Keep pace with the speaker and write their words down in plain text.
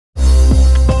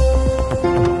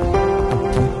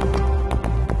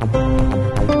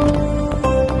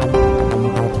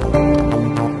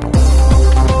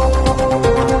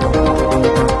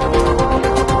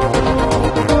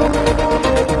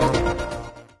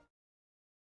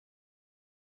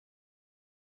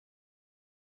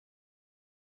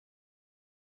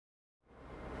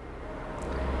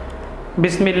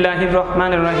बिस्मिल्लाहिर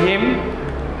रहमानिर रहीम।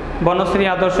 बनश्री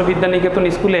आदर्श विद्यानिकेतन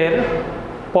स्कूलेर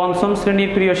पंचम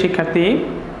श्रेणीर प्रिय शिक्षार्थी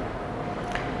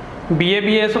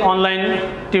बीएबीएस ऑनलाइन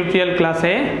टिউটোরিয়াল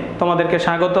क्लासे तोमादेरके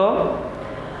स्वागत।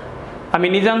 आमी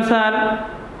निजाम सर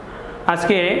आज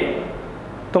के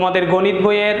तोमादेर गणित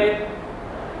बोइयेर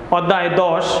अध्याय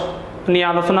 10 निये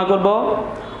आलोचना करब।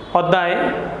 अध्याय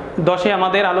 10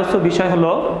 आमादेर आलोच्य विषय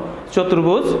हलो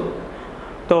चतुर्भुज।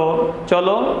 तो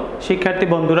चलो शिक्षार्थी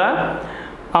बंधुरा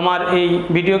आमार এই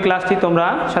ভিডিও ক্লাসটি তোমরা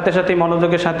সাথে সাথে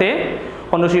মনোযোগের সাথে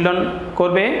অনুশীলন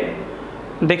করবে।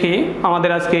 দেখি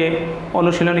আমাদের আজকে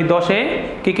অনুশীলনী 10 এ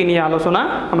কি কি নিয়ে আলোচনা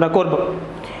আমরা করব।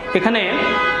 এখানে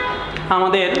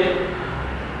আমাদের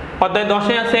অধ্যায় 10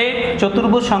 এ আছে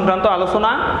চতুর্ভুজ সংক্রান্ত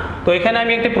আলোচনা। তো এখানে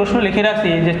আমি একটা প্রশ্ন লিখে রাখছি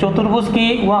যে চতুর্ভুজ কি,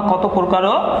 উহা কত প্রকার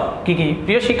ও কি কি।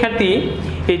 প্রিয় শিক্ষার্থী,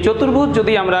 এই চতুর্ভুজ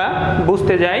যদি আমরা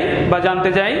বুঝতে যাই বা জানতে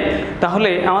যাই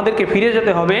তাহলে আমাদেরকে ফিরে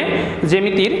যেতে হবে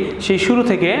জ্যামিতির সেই শুরু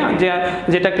থেকে,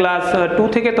 যেটা ক্লাস 2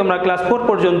 থেকে তোমরা ক্লাস 4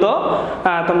 পর্যন্ত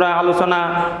তোমরা আলোচনা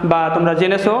বা তোমরা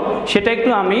জেনেছো, সেটা একটু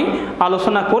আমি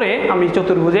আলোচনা করে আমি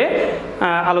চতুর্ভুজে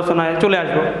আলোচনায় চলে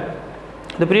আসব।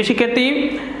 তো প্রিয় শিক্ষার্থী,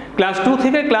 ক্লাস 2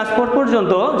 থেকে ক্লাস 4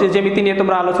 পর্যন্ত যে জ্যামিতি নিয়ে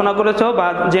তোমরা আলোচনা করেছো বা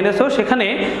জেনেছো, সেখানে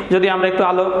যদি আমরা একটু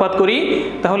আলোকপাত করি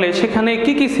তাহলে সেখানে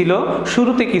কি কি ছিল,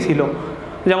 শুরুতে কি ছিল।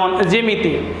 যেমন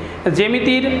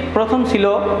জ্যামিতির প্রথম ছিল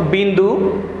বিন্দু,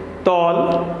 তল,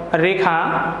 রেখা,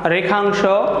 রেখাংশ,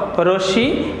 রশ্মি।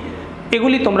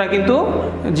 এগুলি তোমরা কিন্তু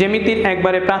জ্যামিতির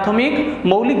একবারে প্রাথমিক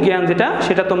মৌলিক জ্ঞান যেটা,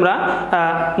 সেটা তোমরা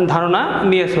ধারণা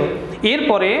নিয়েছো।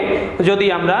 এরপরে যদি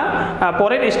আমরা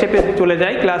পরের স্টেপে চলে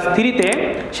যাই ক্লাস 3-তে,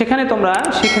 সেখানে তোমরা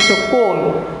শিখেছো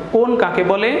কোণ কাকে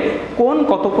বলে, কোণ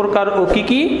কত প্রকার ও কি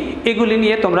কি, এগুলি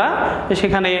নিয়ে তোমরা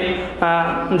সেখানে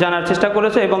জানার চেষ্টা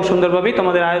করেছো এবং সুন্দরভাবেই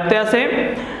তোমাদের আয়ত্তে আছে।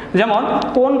 যেমন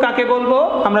কোণ কাকে বলবো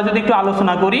আমরা যদি একটু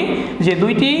আলোচনা করি, যে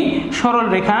দুইটি সরল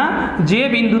রেখা যে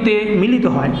বিন্দুতে মিলিত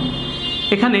হয়।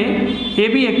 এখানে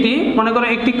এবি একটি, মনে করো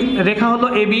একটি রেখা হলো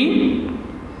এবি,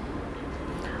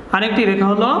 আরেকটি রেখা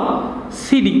হলো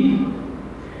সিডি।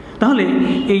 তাহলে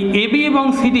এই এবি এবং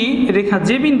সিডি রেখা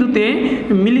যে বিন্দুতে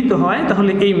মিলিত হয়,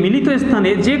 তাহলে এই মিলিত স্থানে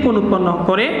যে কোণ উৎপন্ন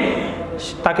করে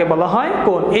তাকে বলা হয়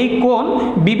কোণ। এই কোণ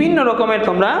বিভিন্ন রকমের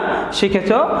তোমরা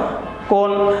শিখেছ।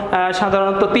 কোণ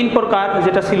সাধারণত 3 প্রকার,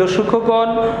 যেটা ছিল সূক্ষ্মকোণ,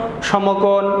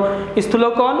 সমকোণ,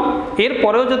 স্থূলকোণ।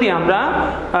 এরপরেও যদি আমরা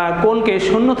কোণকে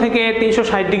 0 থেকে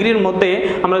 360 ডিগ্রির মধ্যে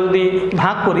আমরা যদি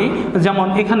ভাগ করি, যেমন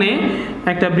এখানে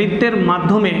একটা বৃত্তের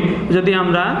মাধ্যমে যদি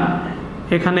আমরা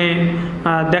এখানে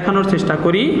দেখানোর চেষ্টা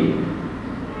করি,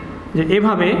 যে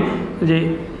এভাবে, যে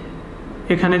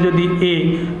এখানে যদি এ,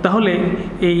 তাহলে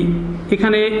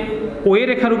এখানে ওই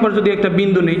রেখার উপর যদি একটা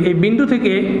বিন্দু নেই, এই বিন্দু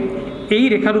থেকে এই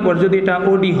রেখার উপর যদি এটা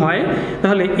ওডি হয়,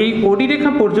 তাহলে এই ওডি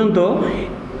রেখা পর্যন্ত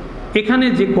এখানে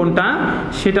যে কোণটা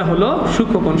সেটা হলো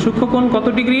সূক্ষ্মকোণ। সূক্ষ্মকোণ কত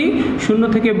ডিগ্রি? 0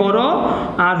 থেকে বড়,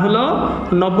 আর হলো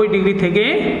 90 ডিগ্রি থেকে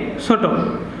ছোট।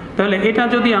 তাহলে এটা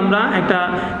যদি আমরা একটা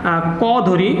ক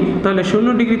ধরি, তাহলে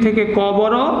 0 ডিগ্রি থেকে ক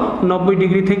বড়, 90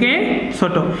 ডিগ্রি থেকে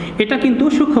ছোট। এটা কিন্তু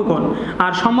সূক্ষ্মকোণ।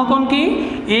 আর সমকোণ কি?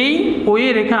 এই ওএ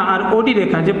রেখা আর ওডি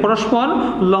রেখা যে পরস্পর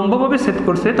লম্বভাবে ছেদ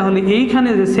করছে, তাহলে এইখানে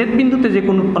যে ছেদ বিন্দুতে যে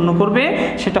কোণ উৎপন্ন করবে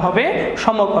সেটা হবে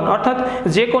সমকোণ। অর্থাৎ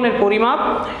যে কোণের পরিমাপ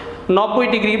 90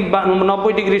 ডিগ্রি বা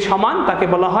 90 ডিগ্রি সমান তাকে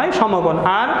বলা হয় সমকোণ।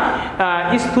 আর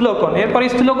স্থূলকোণ, এরপর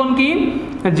স্থূলকোণ কি?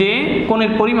 যে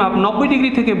কোণের পরিমাপ 90 ডিগ্রি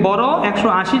থেকে বড়,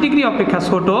 180 ডিগ্রি অপেক্ষা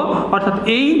ছোট, অর্থাৎ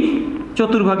এই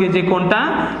চতুর্ভাগে যে কোণটা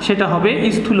সেটা হবে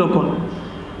স্থূলকোণ।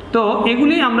 তো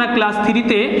এগুলি আমরা ক্লাস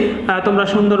 3-তে তোমরা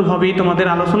সুন্দরভাবেই তোমাদের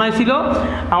আলোচনায় ছিল।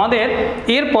 আমাদের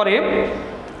এরপরে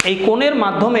এই কোণের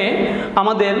মাধ্যমে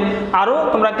আমাদের আরও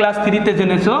তোমরা ক্লাস 3-তে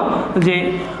জেনেছো যে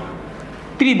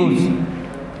ত্রিভুজ।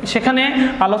 সেখানে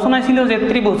আলোচনায় ছিল যে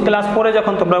ত্রিভুজ ক্লাস 4-এ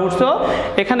যখন তোমরা উঠছো,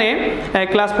 এখানে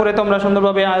ক্লাস 4-এ তোমরা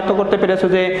সুন্দরভাবে আয়ত্ত করতে পেরেছো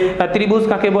যে ত্রিভুজ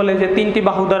কাকে বলে, যে 3টি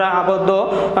বাহু দ্বারা আবদ্ধ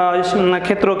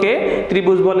ক্ষেত্রকে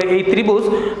ত্রিভুজ বলে। এই ত্রিভুজ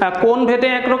কোণ ভেদে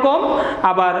একরকম,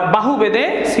 আবার বাহু ভেদে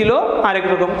ছিল আরেক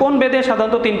রকম। কোণ ভেদে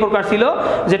সাধারণত 3 প্রকার ছিল,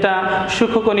 যেটা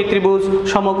সূক্ষ্মকোণী ত্রিভুজ,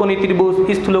 সমকোণী ত্রিভুজ,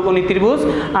 স্থূলকোণী ত্রিভুজ।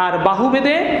 আর বাহু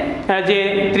ভেদে যে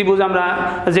ত্রিভুজ আমরা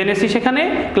জেনেছি সেখানে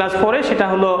ক্লাস 4-এ, সেটা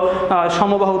হলো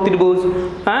সমবাহু ত্রিভুজ,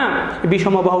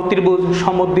 বিষমবাহু ত্রিভুজ,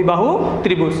 সমদ্বিবাহু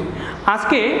ত্রিভুজ।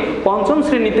 আজকে পঞ্চম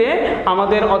শ্রেণীতে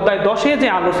আমাদের অধ্যায় 10-এ যে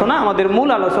আলোচনা, আমাদের মূল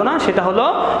আলোচনা, সেটা হলো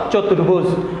চতুর্ভুজ।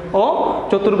 ও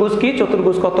চতুর্ভুজ কি,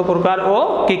 চতুর্ভুজ কত প্রকার ও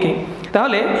কি কি।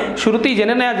 তাহলে শুরুতেই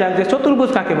জেনে নেওয়া যাক যে চতুর্ভুজ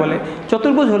কাকে বলে।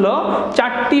 চতুর্ভুজ হলো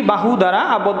চারটি বাহু দ্বারা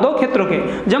আবদ্ধ ক্ষেত্রকে।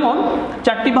 যেমন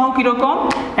চারটি বাহু কীরকম,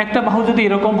 একটা বাহু যদি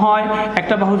এরকম হয়,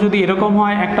 একটা বাহু যদি এরকম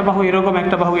হয়, একটা বাহু এরকম,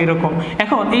 একটা বাহু এরকম।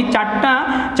 এখন এই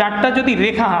চারটা যদি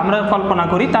রেখা আমরা কল্পনা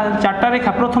করি, তাহলে চারটা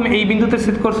রেখা প্রথমে এই বিন্দুতে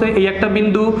ছেদ করছে, এই একটা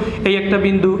বিন্দু, এই একটা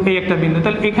বিন্দু, এই একটা বিন্দু।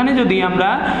 তাহলে এখানে যদি আমরা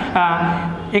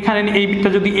এখানে এইটা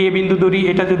যদি এ বিন্দু ধরি,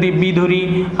 এটা যদি বি ধরি,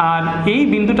 আর এই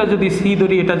বিন্দুটা যদি সি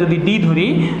ধরি, এটা যদি ডি ধরি,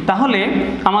 তাহলে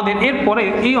আমাদের এরপরে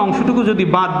এই অংশটুকু যদি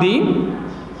বাদ দিই,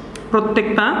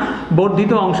 প্রত্যেকটা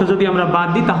বর্ধিত অংশ যদি আমরা বাদ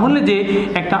দিই, তাহলে যে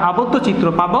একটা আবদ্ধ চিত্র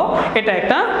পাবো, এটা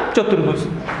একটা চতুর্ভুজ।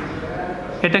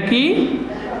 এটা কি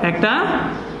একটা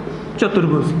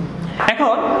চতুর্ভুজ।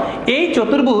 এখন এই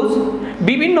চতুর্ভুজ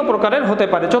বিভিন্ন প্রকারের হতে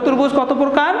পারে। চতুর্ভুজ কত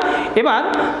প্রকার এবার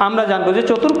আমরা জানবো যে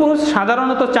চতুর্ভুজ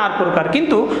সাধারণত 4 প্রকার,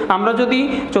 কিন্তু আমরা যদি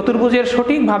চতুর্ভুজের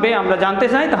সঠিকভাবে আমরা জানতে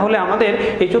চাই, তাহলে আমাদের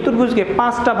এই চতুর্ভুজকে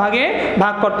 5টা ভাগে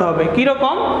ভাগ করতে হবে।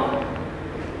 কীরকম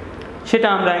সেটা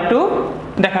আমরা একটু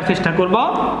দেখার চেষ্টা করব।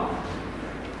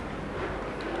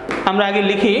 আমরা আগে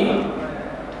লিখি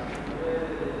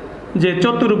যে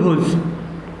চতুর্ভুজ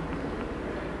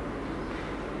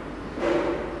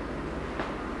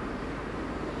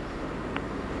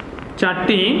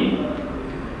চারটি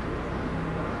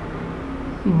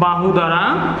বাহু দ্বারা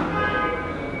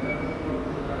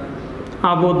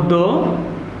আবদ্ধ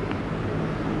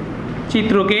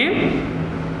চিত্রকে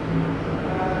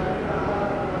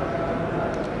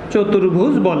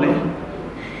চতুর্ভুজ বলে।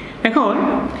 এখন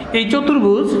এই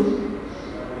চতুর্ভুজ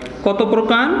কত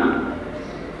প্রকার?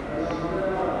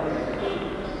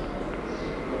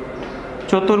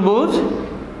 চতুর্ভুজ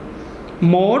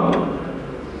মোট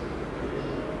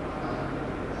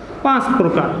 5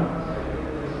 প্রকার।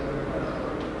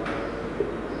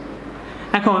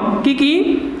 এখন কি কি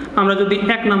আমরা যদি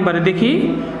 1 নম্বরে দেখি,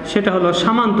 সেটা হলো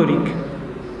সামান্তরিক।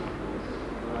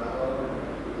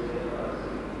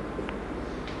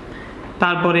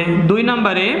 তারপরে 2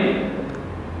 নম্বরে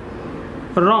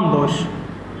রম্বস,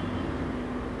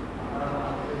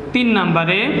 3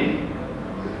 নম্বরে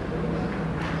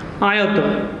আয়ত,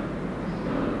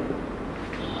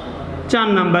 4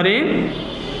 নম্বরে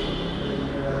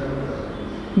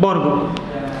বর্গ।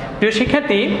 প্রিয়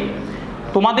শিক্ষার্থী,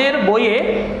 তোমাদের বইয়ে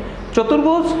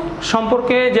চতুর্ভুজ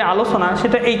সম্পর্কে যে আলোচনা,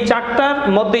 সেটা এই 4টার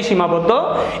মধ্যেই সীমাবদ্ধ।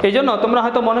 এই জন্য তোমরা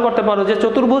হয়তো মনে করতে পারো যে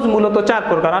চতুর্ভুজ মূলত 4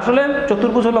 প্রকার। আসলে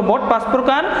চতুর্ভুজ হলো মোট 5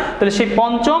 প্রকার। তাহলে সেই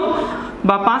পঞ্চম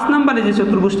বা 5 নম্বরে যে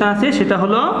চতুর্ভুজটা আছে, সেটা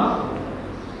হলো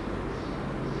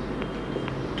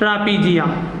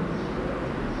ট্রাপিজিয়াম।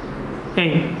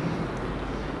 এই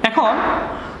এখন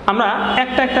আমরা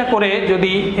একটা একটা করে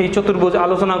যদি এই চতুর্ভুজ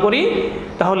আলোচনা করি,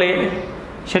 তাহলে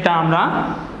সেটা আমরা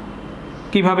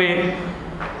কিভাবে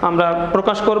আমরা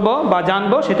প্রকাশ করব বা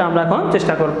জানবো, সেটা আমরা এখন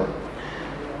চেষ্টা করব।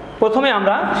 প্রথমে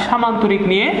আমরা সামান্তরিক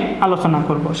নিয়ে আলোচনা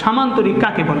করব। সামান্তরিক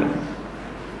কাকে বলে?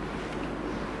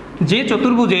 যে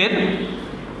চতুর্ভুজের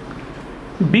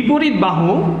বিপরীত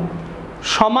বাহু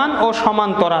সমান ও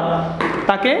সমান্তরাল,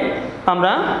 তাকে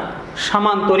আমরা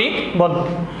সামান্তরিক বলব।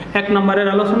 1 নম্বরের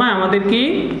আলোচনায় আমাদের কি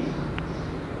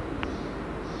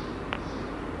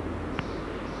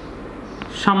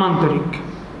সামান্তরিক।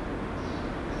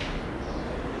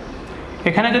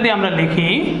 এখানে যদি আমরা লিখি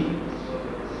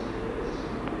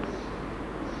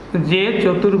যে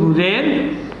চতুর্ভুজের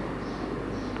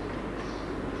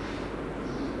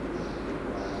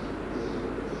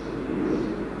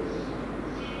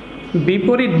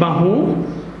বিপরীত বাহু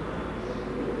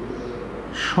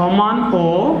সমান ও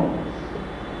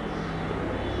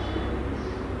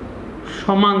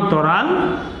সমান্তরাল,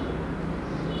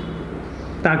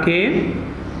 তাকে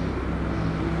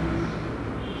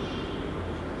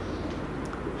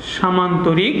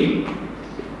সামান্তরিক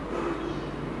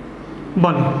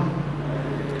বলে।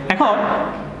 এখন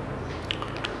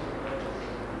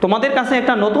তোমাদের কাছে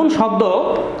একটা নতুন শব্দ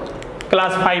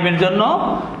ক্লাস 5-এর জন্য,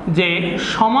 যে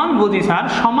সমানভুজি স্যার,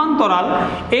 সমান্তরাল,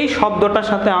 এই শব্দটার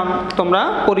সাথে তোমরা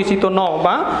পরিচিত নও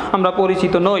বা আমরা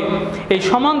পরিচিত নই। এই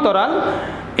সমান্তরাল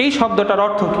এই শব্দটার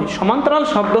অর্থ কি? সমান্তরাল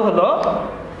শব্দ হলো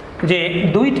যে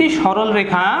দুইটি সরল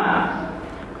রেখা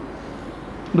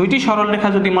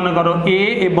যদি মনে করো এ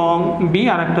এবং বি,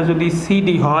 আর একটা যদি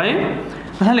সিডি হয়,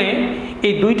 তাহলে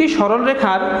এই দুইটি সরল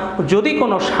রেখার যদি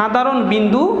কোনো সাধারণ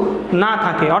বিন্দু না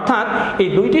থাকে, অর্থাৎ এই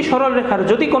দুইটি সরল রেখার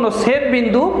যদি কোনো ছেদ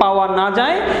বিন্দু পাওয়া না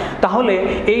যায়, তাহলে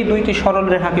এই দুইটি সরল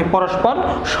রেখাকে পরস্পর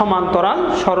সমান্তরাল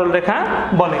সরল রেখা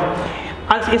বলে।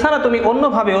 আর এছাড়া তুমি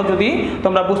অন্যভাবেও যদি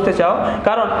তোমরা বুঝতে চাও,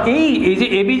 কারণ এই যে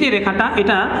এবি যে রেখাটা,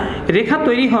 এটা রেখা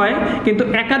তৈরি হয় কিন্তু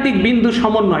একাধিক বিন্দুর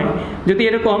সমন্বয়। যদি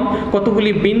এরকম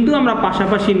কতগুলি বিন্দু আমরা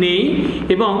পাশাপাশি নেই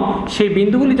এবং সেই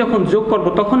বিন্দুগুলি যখন যোগ করব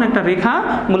তখন একটা রেখা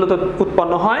মূলত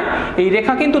উৎপন্ন হয়। এই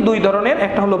রেখা কিন্তু দুই ধরনের,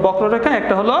 একটা হলো বক্ররেখা,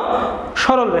 একটা হলো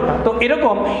সরল রেখা। তো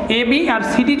এরকম এবি আর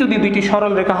সিডি যদি দুইটি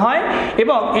সরল রেখা হয়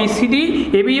এবং এই সিডি,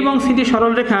 এবি এবং সিডি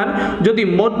সরল রেখার যদি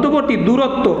মধ্যবর্তী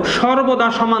দূরত্ব সর্বদা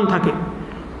সমান থাকে,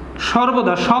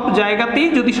 সর্বদা সব জায়গাতেই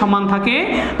যদি সমান থাকে,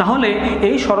 তাহলে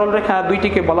এই সরল রেখা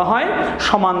দুইটিকে বলা হয়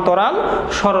সমান্তরাল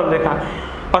সরল রেখা।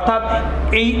 অর্থাৎ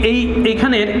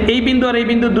এইখানের এই বিন্দু আর এই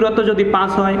বিন্দুর দূরত্ব যদি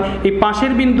 5 হয়, এই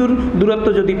পাশের বিন্দুর দূরত্ব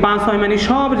যদি 5 হয়, মানে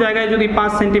সব জায়গায় যদি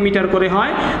 5 সেন্টিমিটার করে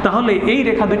হয়, তাহলে এই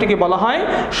রেখা দুটিকে বলা হয়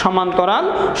সমান্তরাল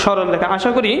সরল রেখা।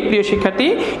 আশা করি প্রিয় শিক্ষার্থী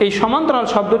এই সমান্তরাল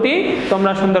শব্দটি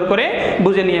তোমরা সুন্দর করে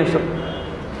বুঝে নিয়েছো।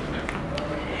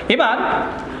 এবার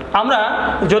আমরা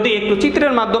যদি একটু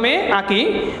চিত্রের মাধ্যমে আঁকি,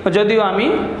 যদিও আমি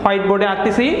হোয়াইট বোর্ডে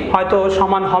আঁকতেছি, হয়তো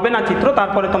সমান হবে না চিত্র,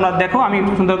 তারপরে তোমরা দেখো আমি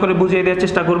সুন্দর করে বুঝিয়ে দেওয়ার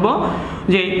চেষ্টা করব।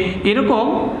 যে এরকম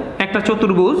একটা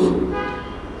চতুর্ভুজ,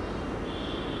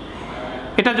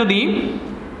 এটা যদি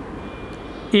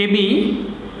এবি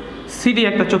সিডি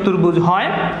একটা চতুর্ভুজ হয়,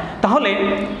 তাহলে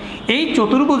এই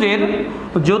চতুর্ভুজের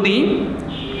যদি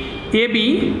এবি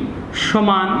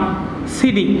সমান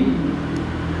সিডি,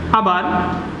 আবার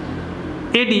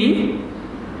এডি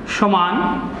সমান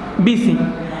বিসি।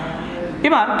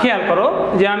 এবার খেয়াল করো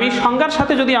যে আমি সংজ্ঞার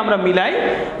সাথে যদি আমরা মিলাই,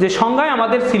 যে সংজ্ঞায়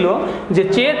আমাদের ছিল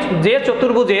যে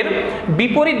চতুর্ভুজের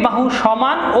বিপরীত বাহু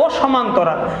সমান ও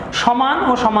সমান্তরাল, সমান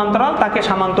ও সমান্তরাল তাকে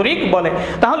সামান্তরিক বলে।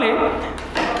 তাহলে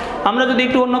আমরা যদি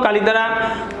একটু অন্য কালি দ্বারা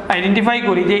আইডেন্টিফাই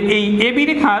করি যে এই এবি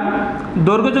রেখার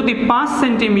দৈর্ঘ্য যদি 5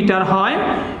 সেন্টিমিটার হয়,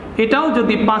 এটাও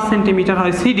যদি 5 সেন্টিমিটার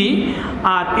হয় সিডি,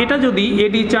 আর এটা যদি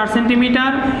এডি 4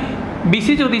 সেন্টিমিটার,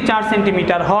 বিসি যদি 4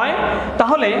 সেন্টিমিটার হয়,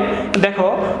 তাহলে দেখো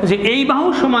যে এই বাহু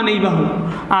সমান এই বাহু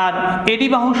আর এডি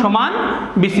বাহু সমান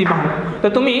বিসি বাহু। তো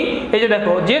তুমি এই যে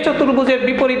দেখো যে চতুর্ভুজের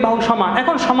বিপরীত বাহু সমান,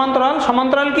 এখন সমান্তরাল,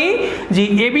 সমান্তরাল কি, যে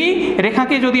এবি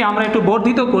রেখাকে যদি আমরা একটু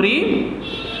বর্ধিত করি,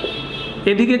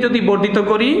 এদিকে যদি বর্ধিত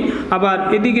করি, আবার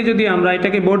এদিকে যদি আমরা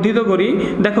এটাকে বর্ধিত করি,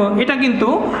 দেখো এটা কিন্তু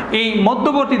এই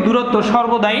মধ্যবর্তী দূরত্ব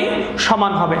সর্বদাই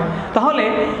সমান হবে। তাহলে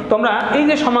তোমরা এই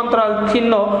যে সমান্তরাল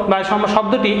চিহ্ন বা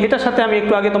শব্দটি, এটার সাথে আমি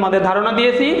একটু আগে তোমাদের ধারণা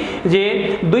দিয়েছি যে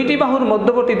দুইটি বাহুর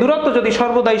মধ্যবর্তী দূরত্ব যদি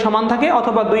সর্বদাই সমান থাকে,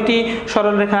 অথবা দুইটি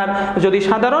সরল রেখার যদি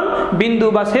সাধারণ বিন্দু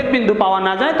বা ছেদ বিন্দু পাওয়া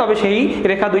না যায়, তবে সেই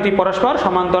রেখা দুইটি পরস্পর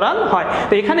সমান্তরাল হয়।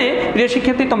 তো এখানে প্রিয়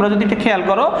শিক্ষার্থী তোমরা যদি একটু খেয়াল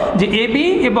করো যে এবি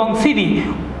এবং সিডি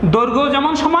দৈর্ঘ্য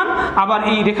যেমন সমান, আবার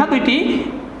এই রেখা দুইটি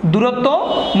দূরত্ব,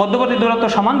 মধ্যবর্তী দূরত্ব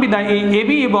সমান বিধায় এই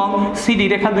এবি এবং সিডি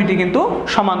রেখা দুইটি কিন্তু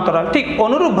সমান্তরাল। ঠিক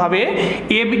অনুরূপভাবে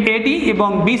এডি এবং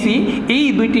বিসি এই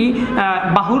দুইটি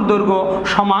বাহুর দৈর্ঘ্য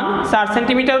সমান 4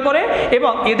 সেন্টিমিটার করে,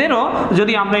 এবং এদেরও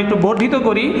যদি আমরা একটু বর্ধিত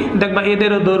করি, দেখবা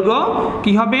এদেরও দৈর্ঘ্য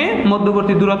কি হবে,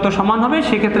 মধ্যবর্তী দূরত্ব সমান হবে,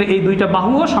 সেক্ষেত্রে এই দুইটা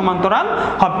বাহুও সমান্তরাল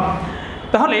হবে।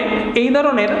 তাহলে এই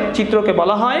ধরনের চিত্রকে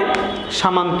বলা হয়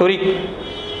সামান্তরিক।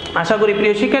 আশা করি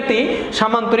প্রিয় শিক্ষার্থী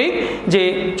সামান্তরিক যে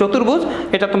চতুর্ভুজ,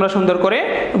 এটা তোমরা সুন্দর করে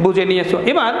বুঝে নিয়েছো।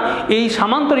 এবার এই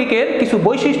সামান্তরিকের কিছু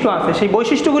বৈশিষ্ট্য আছে, সেই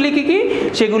বৈশিষ্ট্যগুলি কি কি,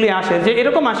 সেগুলি আসে যে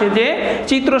এরকম আসে যে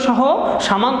চিত্রসহ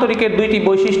সামান্তরিকের দুইটি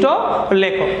বৈশিষ্ট্য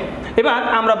লেখো। এবার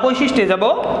আমরা বৈশিষ্ট্যে যাব।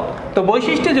 তো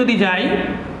বৈশিষ্ট্যে যদি যাই,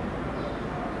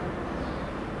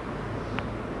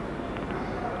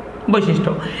 বৈশিষ্ট্য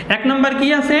 1 নম্বর কি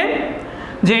আছে,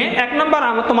 যে 1 নম্বর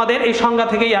তোমাদের এই সংজ্ঞা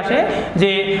থেকেই আসে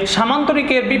যে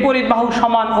সামান্তরিকের বিপরীত বাহু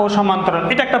সমান ও সমান্তরাল,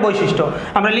 এটা একটা বৈশিষ্ট্য।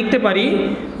 আমরা লিখতে পারি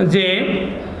যে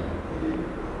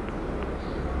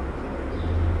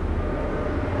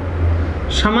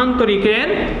সামান্তরিকের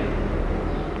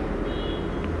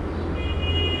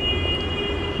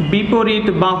বিপরীত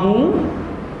বাহু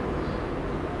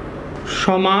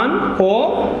সমান ও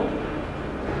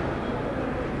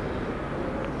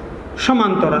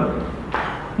সমান্তরাল।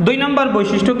 2 নম্বর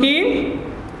বৈশিষ্ট্য কি,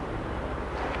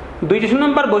 2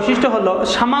 নম্বর বৈশিষ্ট্য হলো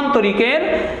সামান্তরিকের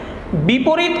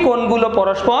বিপরীত কোণগুলো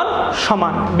পরস্পর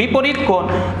সমান। বিপরীত কোণ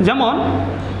যেমন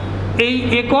এই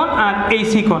এ কোণ আর এই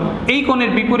সি কোণ, এই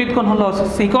কোণের বিপরীত কোণ হলো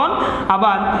সি কোণ,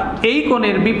 আবার এই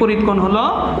কোণের বিপরীত কোণ হলো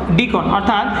ডি কোণ।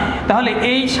 অর্থাৎ তাহলে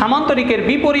এই সামান্তরিকের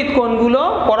বিপরীত কোণগুলো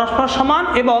পরস্পর সমান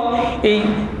এবং এই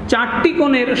 4টি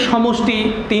কোণের সমষ্টি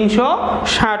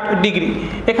 360 ডিগ্রি।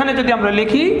 এখানে যদি আমরা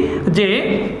লিখি যে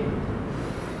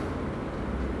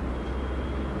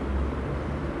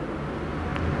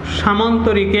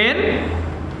সামান্তরিকের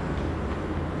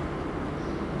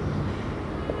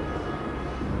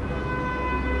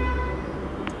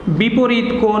বিপরীত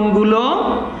কোণগুলো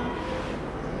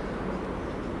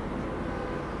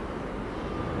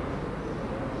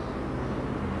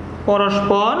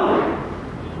পরস্পর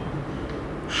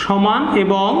সমান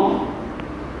এবং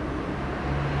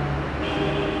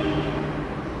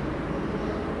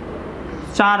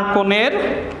চার কোণের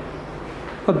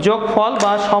যোগফল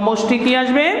বা সমষ্টি কি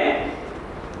আসবে?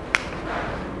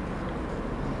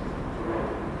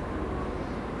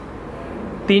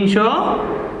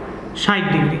 360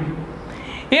 ডিগ্রি।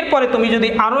 এরপরে তুমি যদি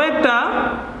আরো একটা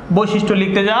বৈশিষ্ট্য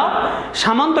লিখতে যাও,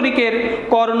 সামান্তরিকের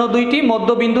কর্ণ দুইটি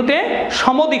মধ্যবিন্দুতে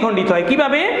সমদ্বিখণ্ডিত হয়।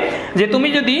 কিভাবে? যে তুমি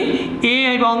যদি এ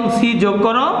এবং সি যোগ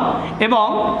করো এবং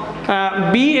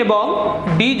বি এবং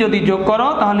ডি যদি যোগ করো,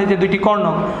 তাহলে যে দুইটি কর্ণ,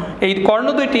 এই কর্ণ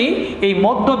দুইটি এই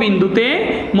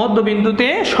মধ্যবিন্দুতে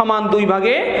সমান দুই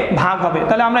ভাগে ভাগ হবে।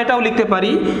 তাহলে আমরা এটাও লিখতে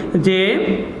পারি যে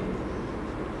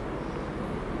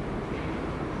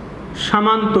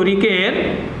সামান্তরিকের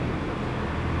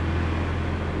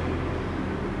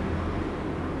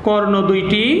কর্ণ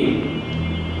দুইটি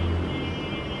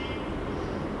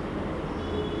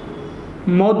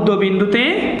মধ্যবিন্দুতে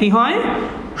কি হয়?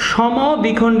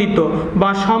 সমদ্বিখণ্ডিত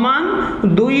বা সমান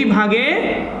দুই ভাগে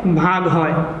ভাগ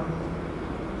হয়।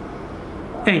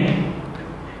 এই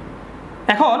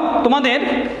এখন তোমাদের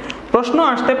প্রশ্ন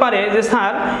আসতে পারে যে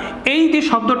স্যার, এই যে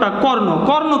শব্দটা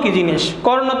কর্ণ কি জিনিস?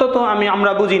 কর্ণ তো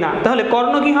আমরা বুঝি না, তাহলে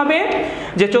কর্ণ কি হবে?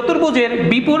 যে চতুর্ভুজের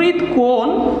বিপরীত কোণ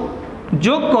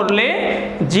যোগ করলে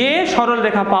যে সরল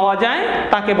রেখা পাওয়া যায়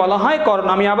তাকে বলা হয় কর্ণ।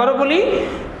 আমি আবারও বলি,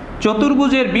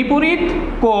 চতুর্ভুজের বিপরীত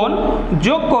কোণ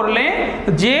যোগ করলে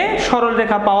যে সরল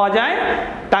রেখা পাওয়া যায়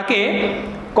তাকে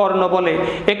কর্ণ বলে।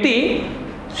 একটি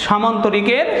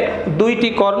সামান্তরিকের দুইটি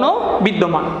কর্ণ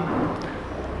বিদ্যমান,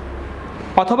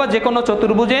 অথবা যে কোনো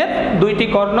চতুর্ভুজের দুইটি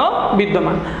কর্ণ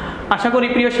বিদ্যমান। আশা করি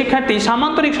প্রিয় শিক্ষার্থী,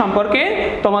 সামান্তরিক সম্পর্কে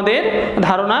তোমাদের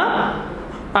ধারণা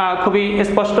খুবই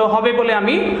স্পষ্ট হবে বলে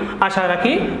আমি আশা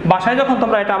রাখি। বাসায় যখন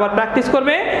তোমরা এটা আবার প্র্যাকটিস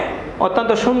করবে,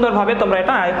 অত্যন্ত সুন্দরভাবে তোমরা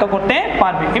এটা আয়ত্ত করতে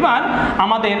পারবে। এবার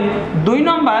আমাদের 2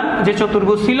 নম্বর যে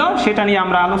চতুর্ভুজ ছিল সেটা নিয়ে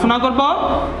আমরা আলোচনা করব,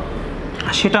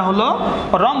 সেটা হলো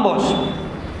রম্বস।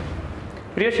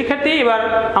 প্রিয় শিক্ষার্থী, এবার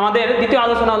আমাদের দ্বিতীয়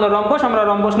আলোচনা হলো রম্বস। আমরা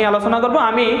রম্বস নিয়ে আলোচনা করব।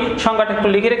 আমি সংজ্ঞাটা একটু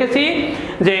লিখে রেখেছি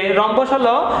যে রম্বস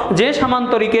হলো যে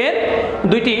সামান্তরিকের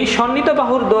দুইটি সন্নিহিত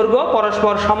বাহুর দৈর্ঘ্য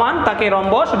পরস্পর সমান তাকে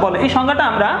রম্বস বলে। এই সংজ্ঞাটা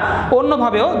আমরা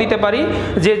অন্যভাবেও দিতে পারি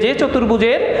যে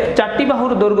চতুর্ভুজের 4টি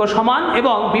বাহুর দৈর্ঘ্য সমান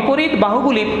এবং বিপরীত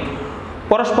বাহুগুলি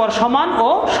পরস্পর সমান ও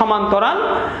সমান্তরাল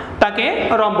তাকে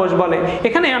রম্বস বলে।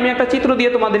 এখানে আমি একটা চিত্র দিয়ে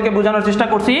তোমাদেরকে বোঝানোর চেষ্টা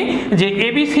করছি যে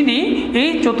ABCD এই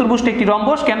চতুর্ভুজটি একটি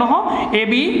রম্বস কেন হয়?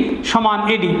 AB সমান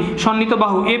AD, সন্নিহিত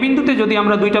বাহু। এ বিন্দুতে যদি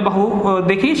আমরা দুইটা বাহু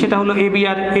দেখি, সেটা হলো AB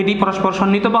আর AD পরস্পর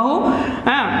সন্নিহিত বাহু।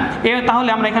 হ্যাঁ, তাহলে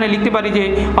আমরা এখানে লিখতে পারি যে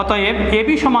অতএব AB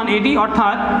সমান AD,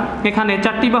 অর্থাৎ এখানে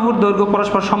 4টি বাহুর দৈর্ঘ্য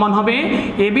পরস্পর সমান হবে।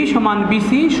 AB সমান BC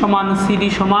সমান CD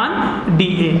সমান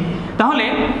DA। তাহলে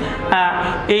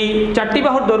এই 4টি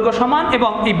বাহুর দৈর্ঘ্য সমান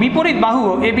এবং এই বিপরীত বাহু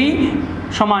AB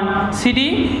সমান CD,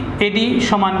 AD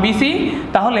সমান BC,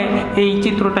 তাহলে এই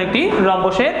চিত্রটা একটি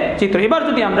রম্বসের চিত্র। এবার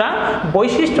যদি আমরা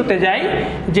বৈশিষ্ট্যতে যাই,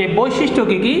 যে বৈশিষ্ট্য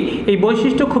কি? এই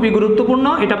বৈশিষ্ট্য খুবই গুরুত্বপূর্ণ,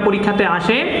 এটা পরীক্ষাতে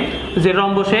আসে যে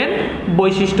রম্বসের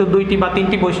বৈশিষ্ট্য 2টি বা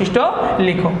 3টি বৈশিষ্ট্য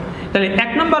লিখো। তাহলে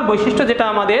 1 নম্বর বৈশিষ্ট্য যেটা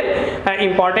আমাদের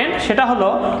ইম্পর্টেন্ট, সেটা হলো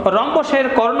রম্বসের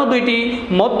কর্ণ দুইটি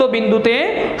মধ্যবিন্দুতে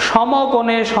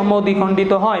সমকোণে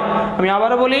সমদ্বিখণ্ডিত হয়। আমি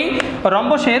আবারও বলি,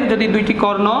 রম্বসের যদি 2টি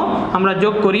কর্ণ আমরা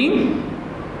যোগ করি,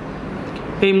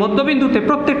 এই মধ্যবিন্দুতে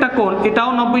প্রত্যেকটা কোণ, এটাও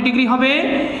 90 ডিগ্রি হবে,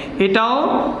 এটাও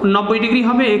 90 ডিগ্রি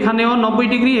হবে, এখানেও 90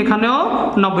 ডিগ্রি, এখানেও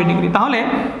 90 ডিগ্রি। তাহলে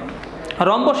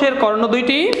রম্বসের কর্ণ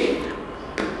দুইটি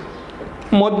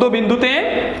মধ্যবিন্দুতে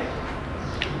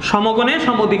সমকোণে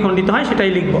সমদ্বিখণ্ডিত হয়,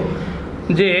 সেটাই লিখব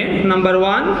যে নাম্বার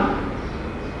 1,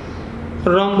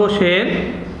 রম্বসের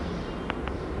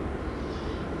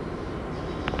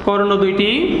কর্ণ দুইটি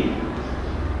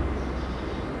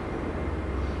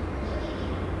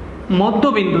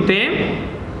মধ্যবিন্দুতে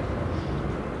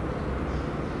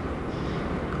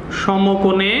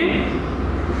সমকোণে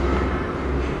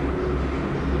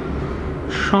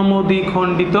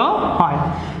সমদ্বিখণ্ডিত হয়।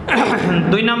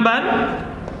 2 নম্বর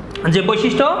যে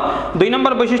বৈশিষ্ট্য, 2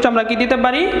 নম্বর বৈশিষ্ট্য আমরা কি দিতে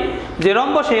পারি? যে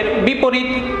রম্বসের বিপরীত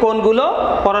কোণগুলো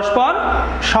পরস্পর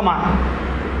সমান।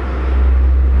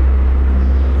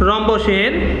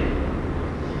 রম্বসের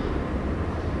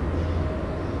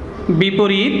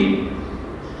বিপরীত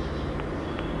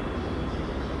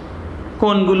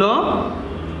কোণগুলো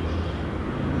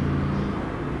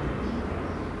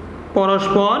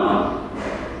পরস্পর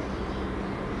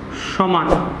সমান।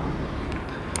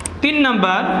 3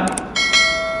 নম্বর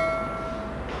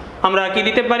আমরা কি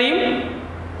দিতে পারি?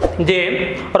 যে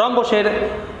রম্বসের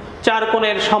 4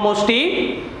 কোণের সমষ্টি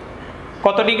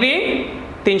কত ডিগ্রি?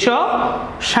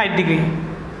 360 ডিগ্রি।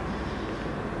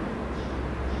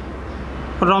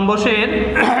 রম্বসের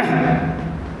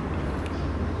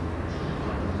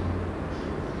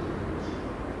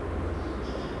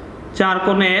চার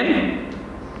কোণের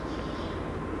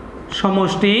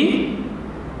সমষ্টি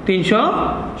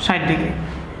 360 ডিগ্রি।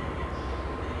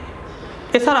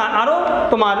 এছাড়া আরও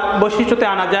তোমার বৈশিষ্ট্যতে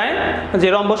আনা যায় যে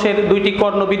রম্বসের দুইটি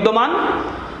কর্ণ বিদ্যমান,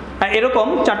 এরকম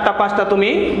 4টা-5টা তুমি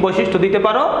বৈশিষ্ট্য দিতে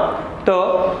পারো। তো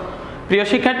প্রিয়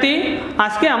শিক্ষার্থী,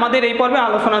 আজকে আমাদের এই পর্বে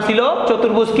আলোচনা ছিল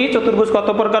চতুর্ভুজ কি, চতুর্ভুজ কত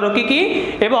প্রকার ও কি কি,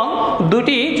 এবং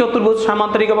দুটি চতুর্ভুজ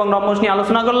সামান্তরিক এবং রম্বস নিয়ে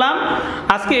আলোচনা করলাম।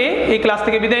 আজকে এই ক্লাস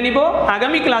থেকে বিদায় নিব।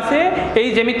 আগামী ক্লাসে এই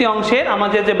জ্যামিতি অংশের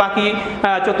আমাদের যে বাকি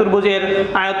চতুর্ভুজের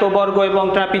আয়ত, বর্গ এবং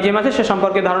ট্রাপিজিয়াম আছে সে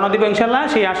সম্পর্কে ধারণা দিব ইনশাআল্লাহ,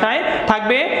 সেই আশায়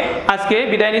থাকবে। আজকে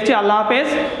বিদায় নিচ্ছি। আল্লাহ হাফেজ।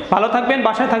 ভালো থাকবেন,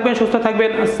 বাসায় থাকবেন, সুস্থ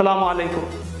থাকবেন। আসসালামু আলাইকুম।